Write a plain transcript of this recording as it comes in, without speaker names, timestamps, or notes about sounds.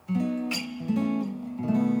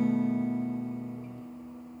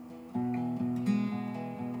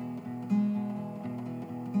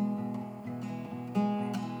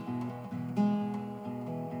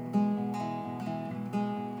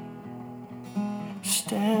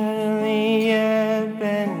steadily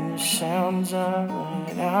ebbing, the sounds I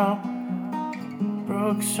let out.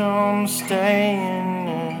 Broke, so I'm staying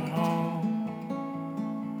at home.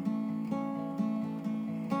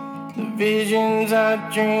 The visions I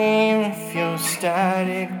dream feel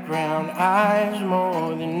static, brown eyes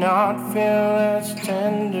more than not, feel less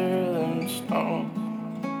tender than stone.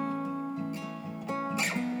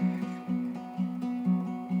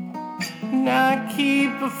 And I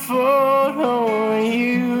keep a photo of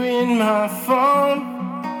you in my phone,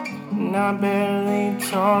 and I barely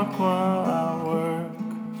talk while I work.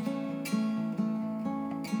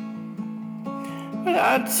 But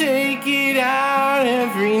I take it out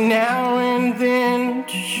every now and then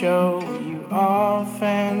to show you off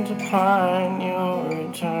and to plan your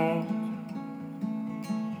return.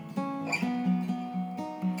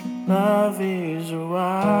 Love is a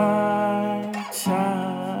wide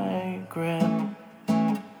tigress,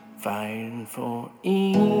 fighting for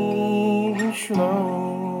each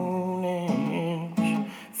lone inch.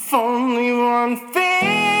 If only one finger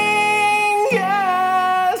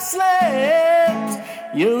slips,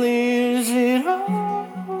 you lose it all.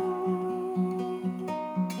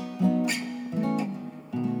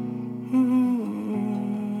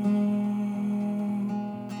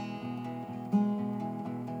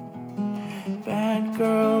 Bad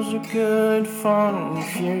girls are good fun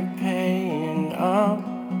if you're paying up,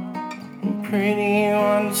 and pretty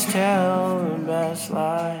ones tell the best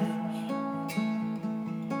lies.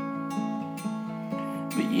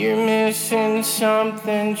 But you're missing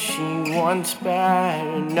something, she wants bad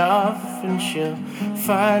enough, and she'll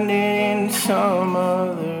find it in some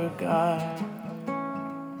other guy.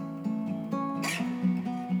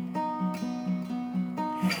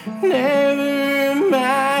 Never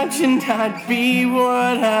imagined I'd be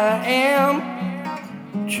what I am,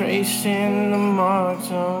 tracing the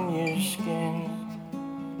marks on your skin.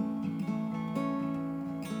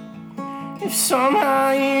 If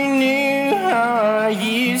somehow you knew how our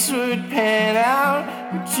years would pan out,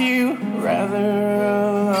 would you rather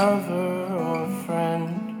a lover or a friend?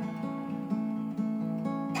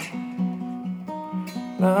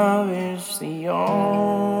 Love is the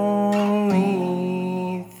only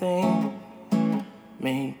thing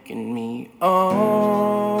making me older.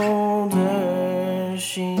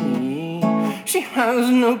 She has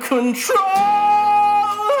no control.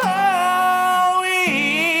 How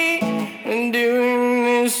we and doing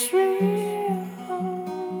this real.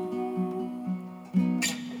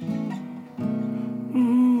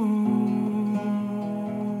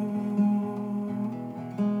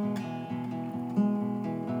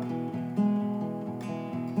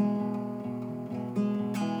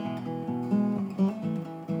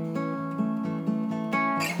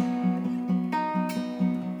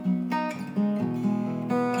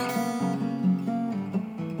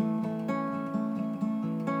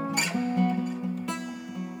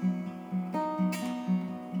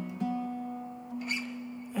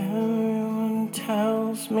 Everyone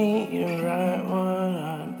tells me to write what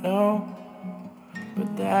I know, but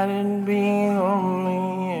that'd be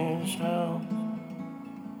lonely as hell.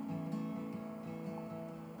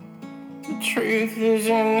 The truth is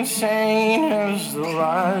insane as the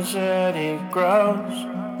lies that it grows,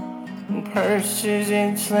 and purses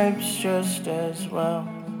it slips just as well.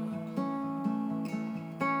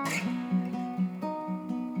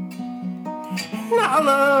 And I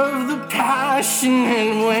love the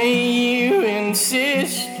passionate way you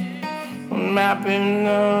insist on mapping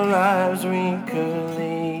the lives we could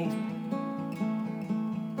lead.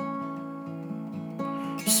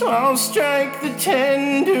 So I'll strike the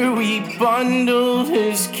tender we bundled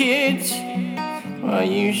as kids, while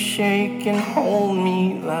you shake and hold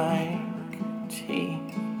me like